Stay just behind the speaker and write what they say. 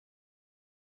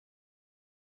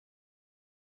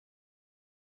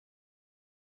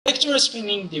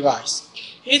electrospinning device.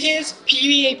 It is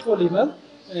PVA polymer.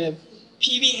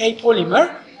 PVA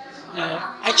polymer.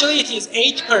 Actually, it is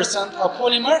 8% of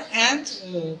polymer and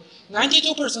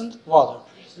 92% water.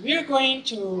 We are going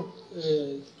to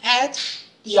add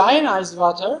the ionized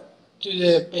water to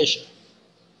the becher.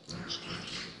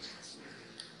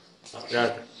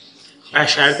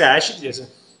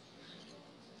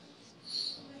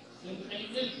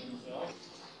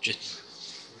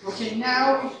 Okay,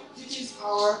 now this is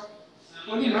our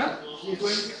polymer. We're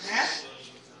going to add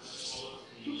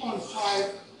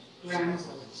 2.5 grams of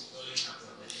it.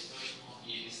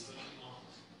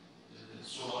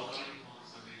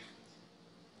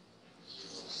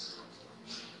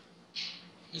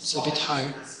 It's a bit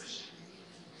higher.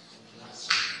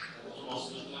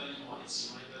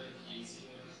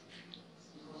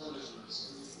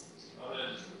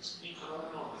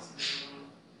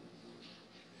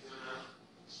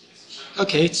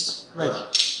 Okay, it's ready.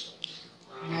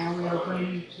 Now we are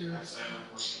going to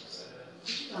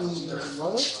put on the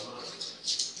water.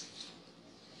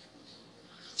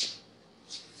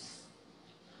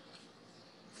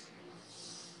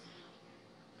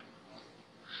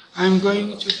 I'm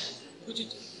going to put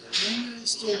it in the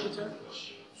distributor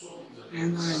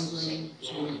and I'm going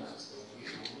to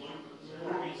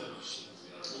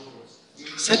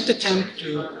set the temp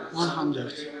to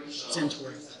 100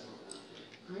 centigrade.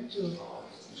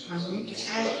 I'm going to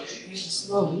add it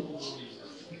slowly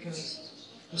because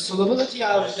the solubility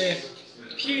of the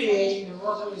PVA in the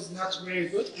water is not very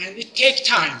good and it takes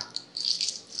time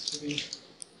to be.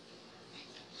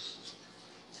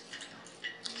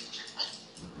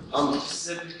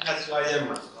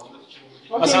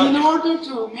 Okay, in order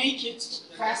to make it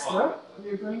faster, we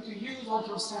are going to use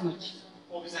ultrasonic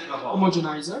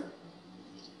homogenizer.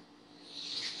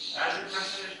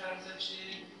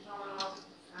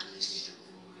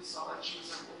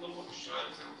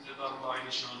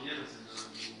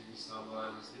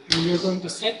 And we are going to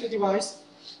set the device.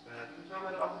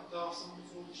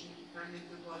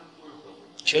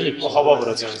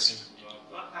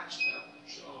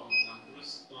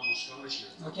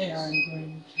 Okay, I'm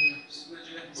going to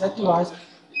set the device.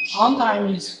 On time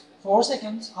is 4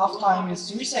 seconds, off time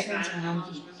is 3 seconds, and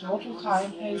total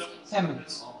time is 10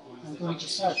 minutes. I'm going to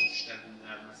start.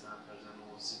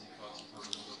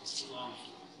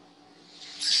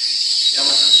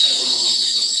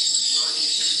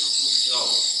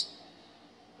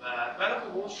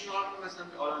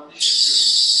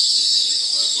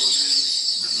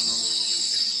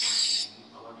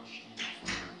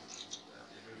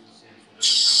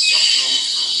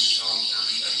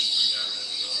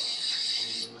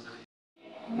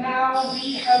 Now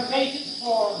we have waited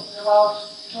for about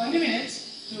 20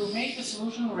 minutes to make the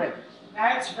solution ready.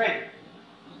 Now it's ready.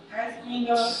 As in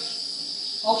the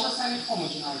ultrasonic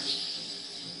homogenizer.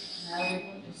 Now we're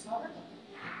going to start it.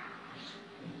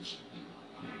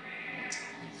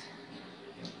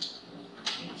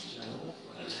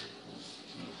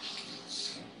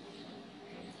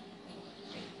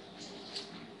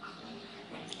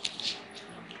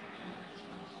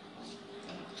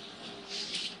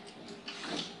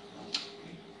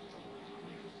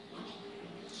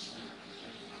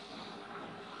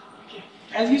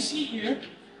 As you see here,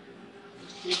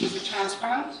 it is a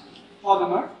transparent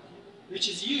polymer which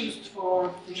is used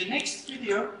for, in the next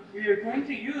video, we are going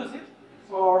to use it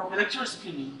for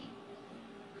electrospinning.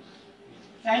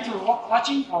 Thank you for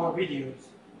watching our videos.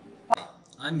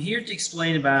 I'm here to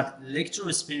explain about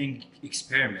electrospinning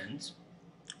experiment.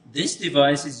 This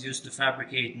device is used to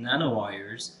fabricate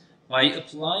nanowires by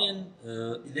applying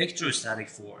electrostatic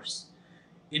force.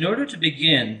 In order to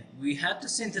begin, we had to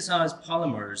synthesize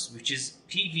polymers, which is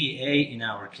PVA in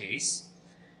our case.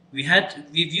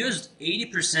 We've used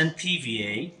 80%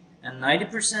 PVA and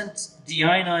 90%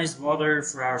 deionized water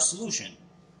for our solution.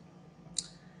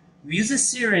 We use a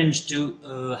syringe to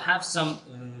have some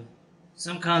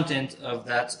content of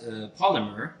that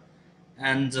polymer,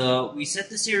 and we set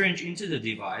the syringe into the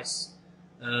device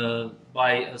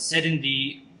by setting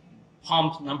the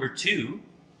pump number 2,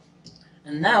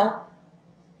 and now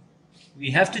we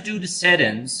have to do the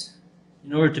settings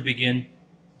in order to begin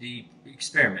the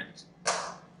experiment.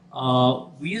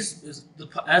 We use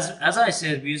as I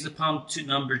said, we use the pump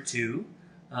number 2.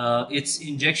 Its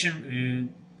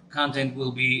injection content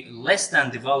will be less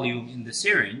than the volume in the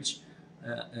syringe.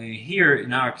 Here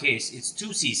in our case it's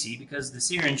 2 cc because the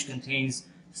syringe contains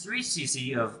 3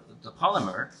 cc of the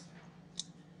polymer,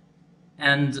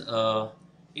 and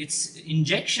its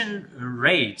injection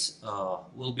rate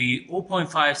will be 0.5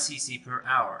 cc per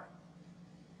hour.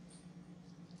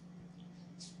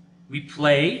 we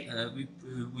play,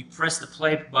 we press the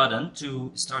play button to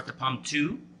start the pump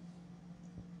 2.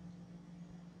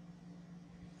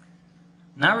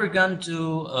 Now we're going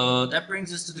to, that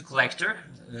brings us to the collector.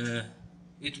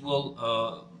 It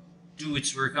will do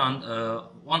its work on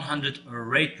 100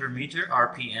 rate per meter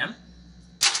RPM.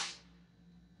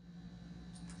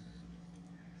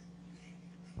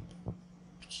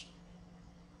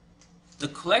 The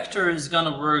collector is going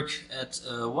to work at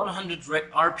 100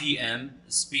 RPM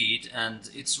speed, and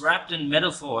it's wrapped in metal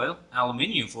foil,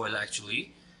 aluminium foil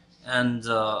actually, and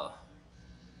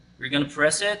we're going to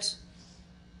press it.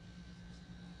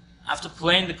 After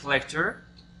playing the collector,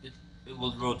 it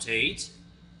will rotate,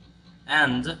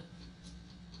 and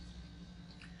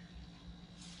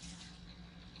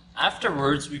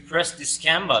afterwards we press the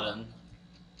scan button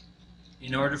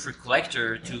in order for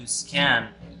collector to scan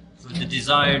for the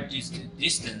desired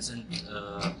distance and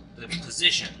the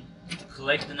position to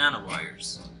collect the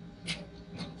nanowires.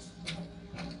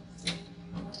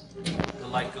 The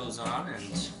light goes on,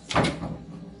 and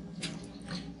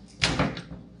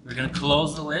we're going to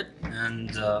close the lid,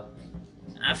 and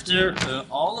after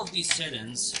all of these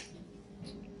settings,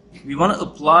 we want to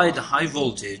apply the high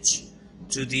voltage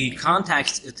to the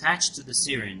contacts attached to the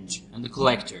syringe and the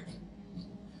collector.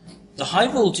 The high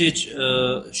voltage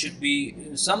should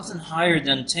be something higher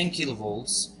than 10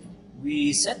 kilovolts.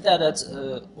 We set that at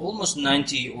almost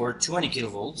 90 or 20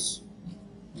 kilovolts.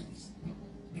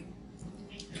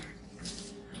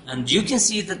 And you can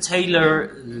see the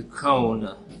Taylor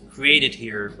cone created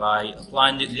here by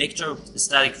applying the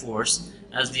electrostatic force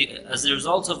as the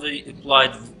result of the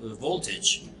applied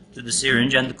voltage to the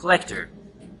syringe and the collector.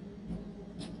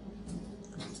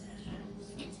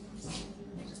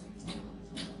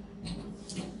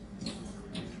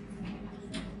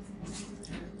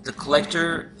 The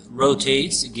collector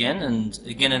rotates again and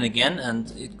again and again,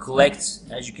 and it collects,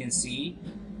 as you can see,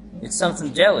 it's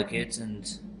something delicate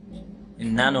and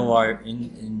in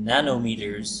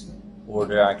nanometers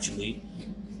order actually.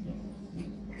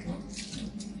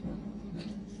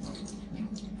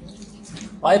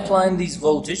 By applying these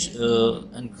voltage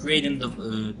and creating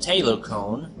the Taylor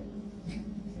cone,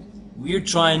 we are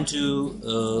trying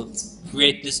to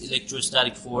create this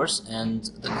electrostatic force, and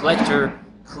the collector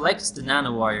collects the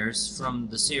nanowires from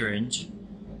the syringe,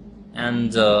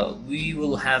 and we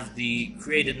will have the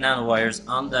created nanowires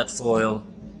on that foil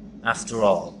after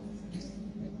all.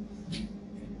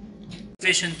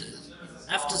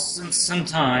 After some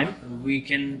time, we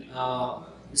can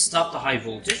stop the high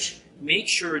voltage, make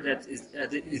sure that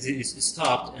it is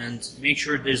stopped, and make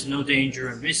sure there's no danger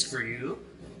and risk for you,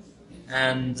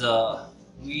 and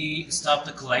we stop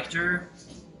the collector,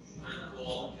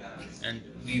 and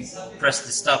we press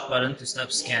the stop button to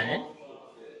stop scanning,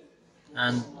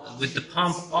 and with the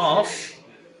pump off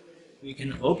we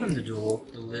can open the door,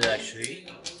 the lid actually,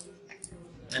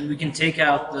 and we can take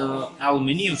out the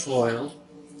aluminium foil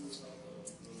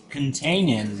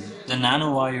containing the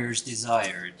nanowires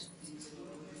desired.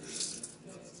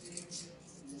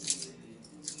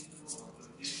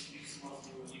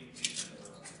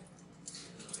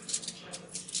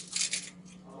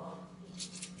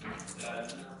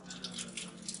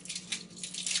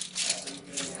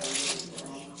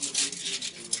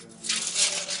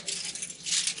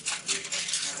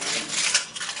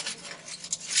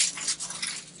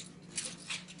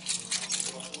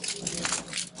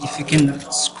 If you can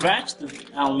scratch the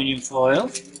aluminium foil,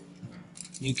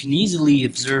 you can easily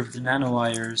observe the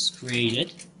nanowires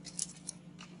created.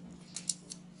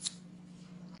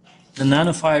 The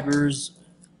nanofibers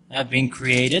have been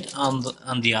created on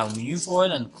the aluminium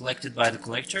foil and collected by the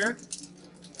collector,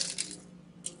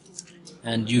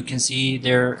 and you can see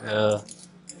they're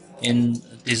in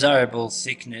desirable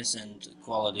thickness and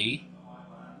quality.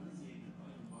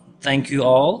 Thank you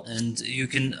all, and you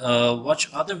can watch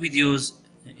other videos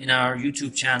in our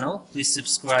YouTube channel. Please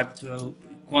subscribe to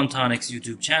Quantonics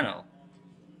YouTube channel.